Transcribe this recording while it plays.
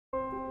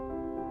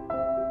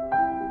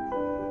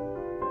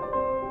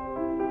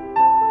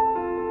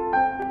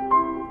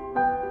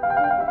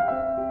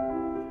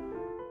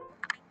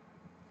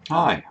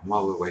Hi,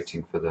 while we're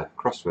waiting for the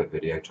crossword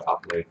video to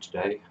upload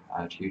today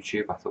to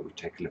YouTube, I thought we'd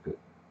take a look at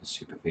the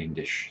Super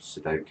Fiendish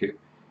Sudoku,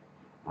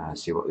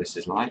 see what this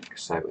is like.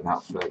 So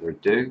without further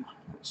ado,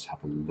 let's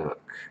have a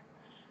look.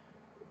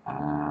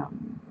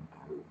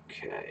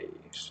 Okay,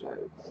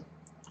 so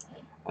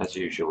as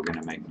usual we're going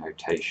to make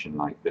notation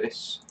like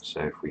this.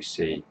 So if we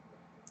see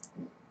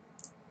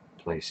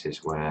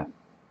places where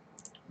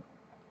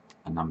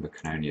a number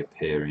can only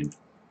appear in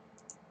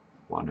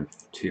one of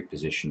two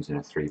positions in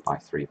a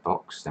 3x3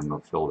 box, then we'll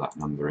fill that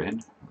number in.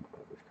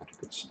 We've got a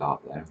good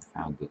start there. We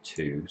found the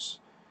 2's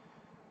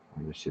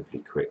relatively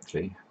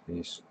quickly.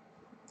 These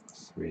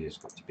 3 has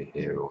got to be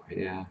here or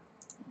here.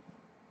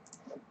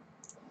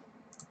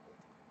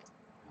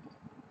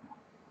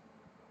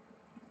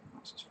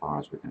 That's as far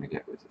as we're going to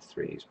get with the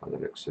 3's by the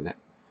looks of it.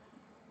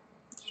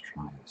 Let's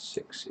try the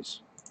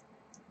 6's.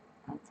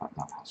 In fact,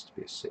 that has to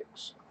be a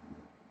 6.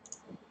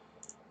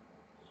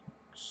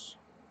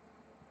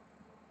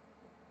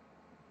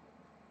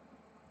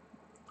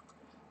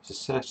 There's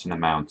a certain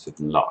amount of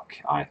luck,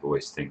 I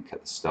always think,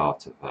 at the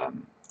start of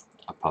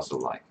a puzzle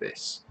like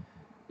this.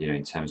 You know,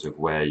 in terms of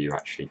where you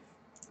actually,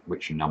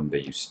 which number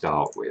you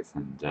start with,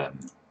 and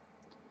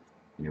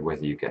you know,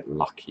 whether you get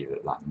lucky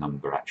that that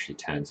number actually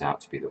turns out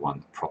to be the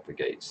one that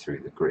propagates through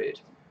the grid.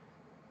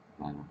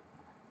 7's.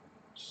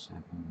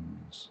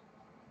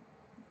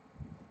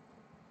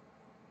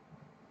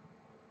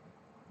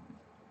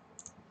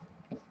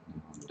 I'm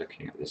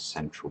looking at this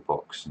central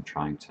box and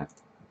trying to.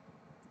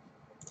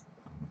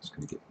 It's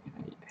going to get me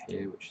an 8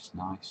 here, which is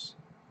nice.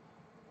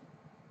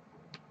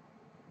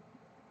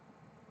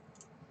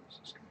 This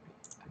is going to be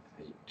an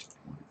 8 in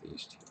one of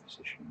these two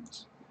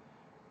positions,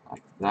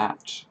 like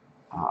that.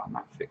 And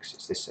that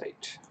fixes this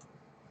 8,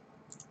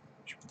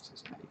 which means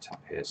there's an 8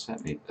 up here.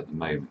 Certainly at the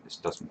moment this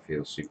doesn't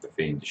feel super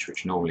fiendish,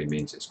 which normally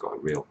means it's got a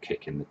real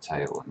kick in the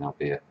tail, and there'll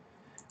be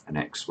an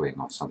X-wing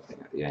or something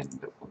at the end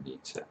that we'll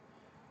need to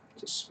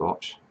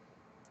spot.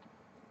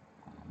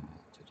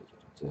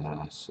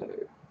 So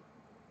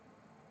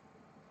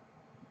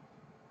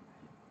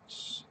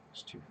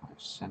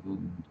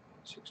 6257,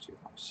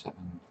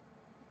 6257.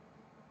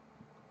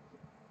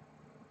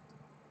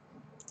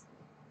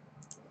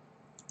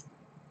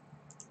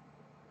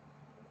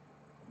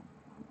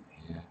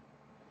 Here.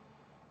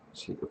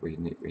 See that we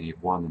need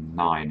 1 and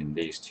 9 in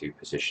these two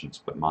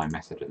positions, but my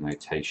method of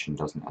notation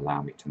doesn't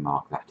allow me to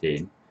mark that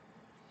in,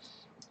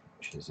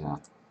 which is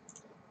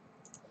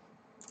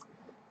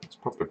it's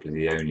probably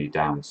the only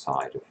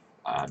downside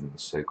of the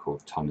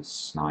so-called Thomas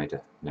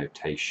Snyder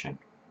notation,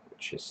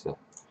 which is the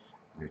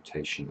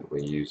notation that we're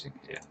using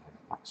here.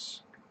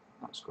 That's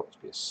got to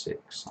be a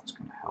 6. That's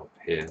going to help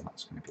here.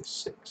 That's going to be a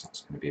 6.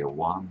 That's going to be a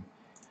 1.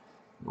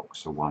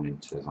 Locks a 1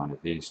 into one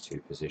of these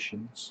two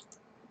positions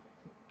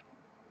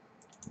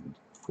and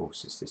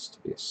forces this to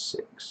be a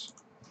 6.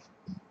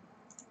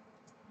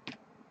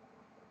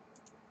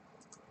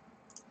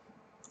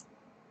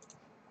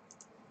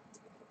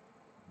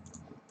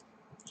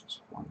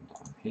 Just 1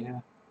 down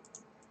here.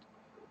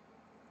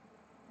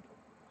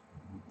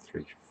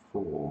 3,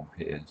 4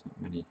 here. There's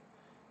not many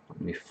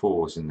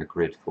 4's in the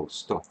grid full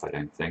stop, I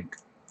don't think.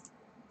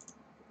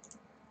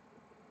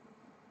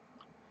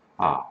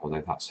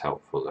 Although that's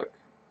helpful, look.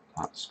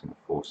 That's going to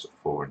force a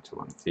 4 into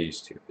one of these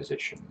two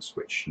positions,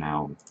 which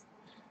now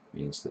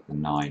means that the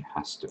 9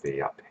 has to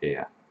be up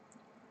here,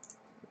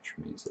 which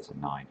means there's a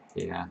 9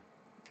 here.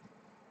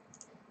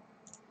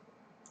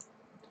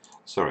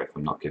 Sorry if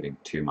I'm not giving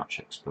too much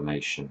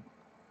explanation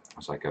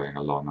as I'm going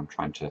along. I'm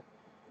trying to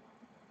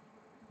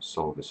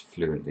solve as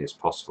fluently as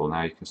possible.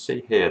 Now you can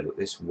see here that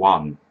this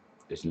 1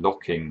 is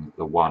locking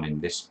the 1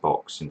 in this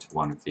box into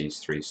one of these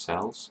 3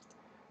 cells,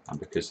 and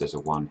because there's a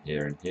 1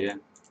 here and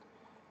here,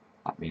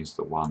 that means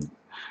the 1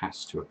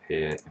 has to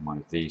appear in one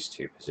of these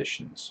two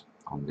positions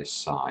on this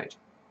side.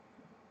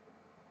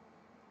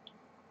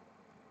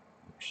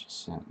 We should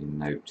certainly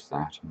note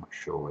that. I'm not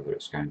sure whether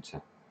it's going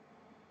to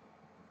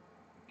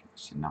give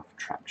us enough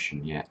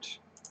traction yet.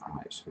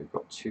 Alright, so we've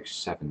got 2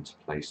 7 to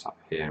place up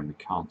here, and we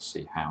can't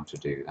see how to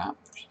do that,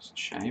 which is a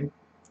shame.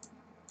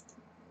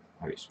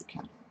 Oh yes, we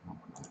can. What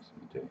on earth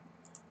am I doing?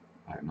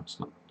 Oh, no, it's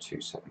not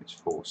 2 7, it's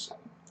 4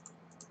 7.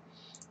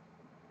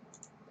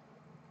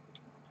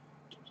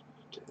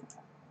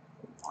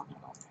 1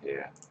 along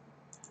here.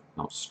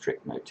 Not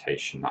strict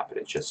notation that, but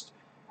it just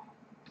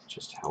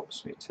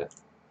helps me to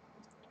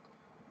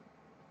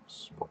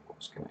spot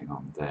what's going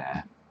on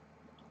there.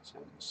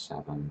 7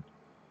 7.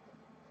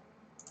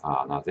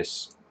 Now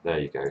this, there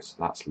you go. So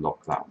that's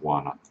locked that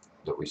 1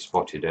 that we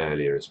spotted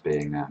earlier as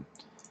being a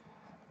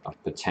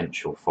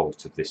potential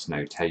fault of this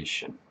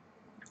notation.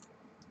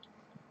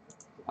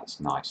 That's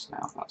nice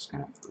now. That's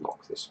going to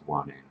lock this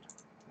 1 in.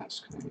 That's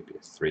can only be a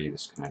 3.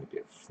 This can only be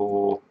a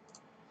 4.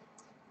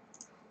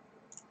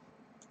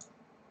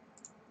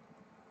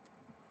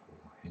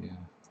 4 here.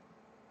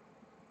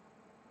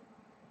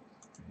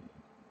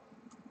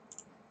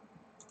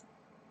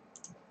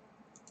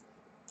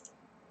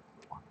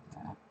 1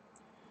 there.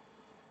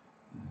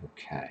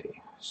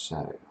 Okay,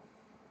 so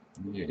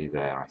nearly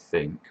there, I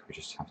think. We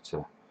just have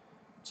to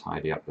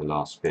tidy up the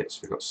last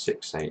bits. We've got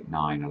 6, 8,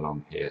 9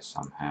 along here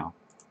somehow.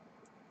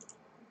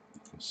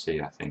 You can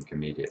see, I think,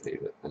 immediately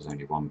that there's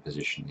only one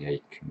position the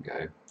 8 can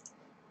go,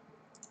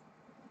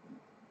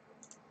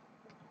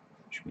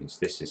 which means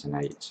this is an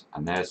 8.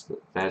 And there's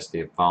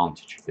the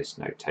advantage of this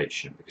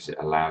notation, because it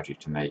allowed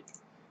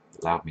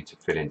me to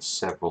fill in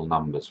several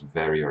numbers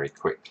very, very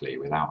quickly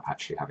without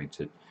actually having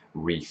to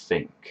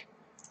rethink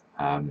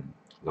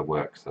the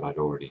work that I'd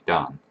already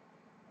done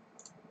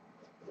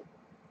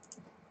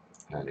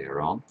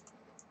earlier on.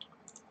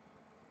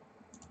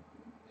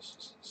 This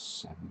is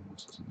 7,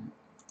 isn't it?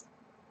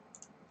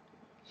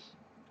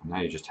 And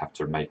now you just have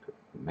to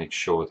make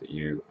sure that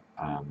you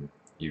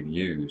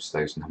use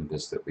those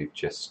numbers that we've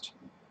just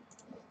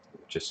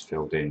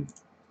filled in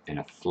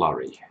a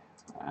flurry,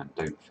 and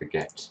don't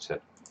forget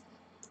to.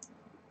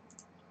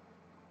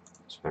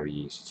 It's very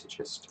easy to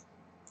just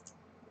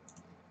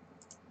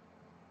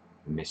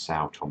miss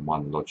out on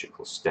one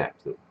logical step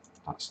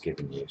that's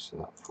given you, so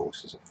that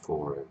forces a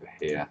 4 over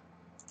here.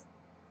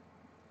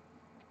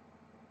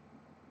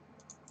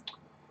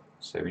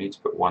 So we need to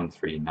put 1,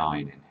 3, 9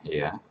 in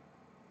here.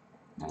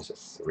 There's a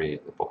 3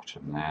 at the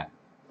bottom there.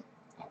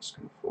 That's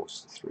going to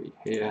force the 3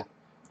 here,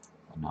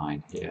 a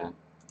 9 here,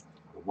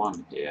 a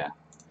 1 here,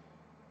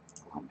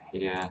 1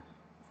 here,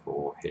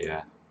 4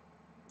 here.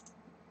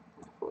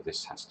 Therefore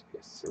this has to be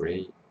a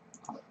 3.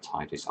 That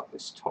tidies up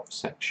this top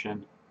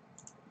section.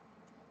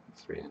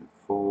 3 and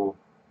a 4.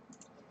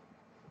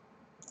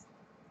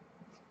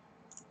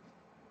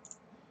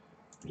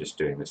 I'm just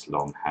doing this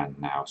longhand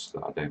now so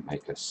that I don't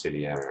make a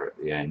silly error at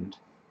the end.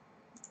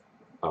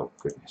 Oh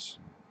goodness,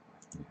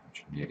 yeah,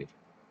 which I nearly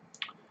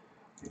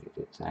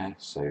did there.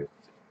 So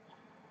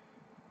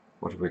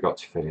what have we got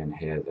to fill in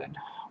here then?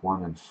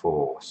 1 and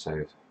 4,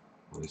 so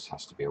well, this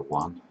has to be a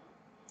 1.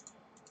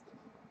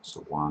 That's a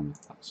 1,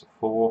 that's a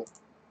 4.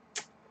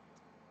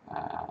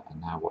 And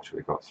now what have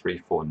we got? 3,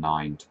 4,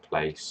 9 to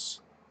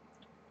place.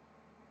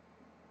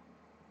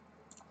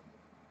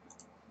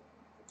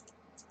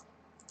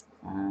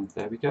 And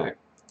there we go.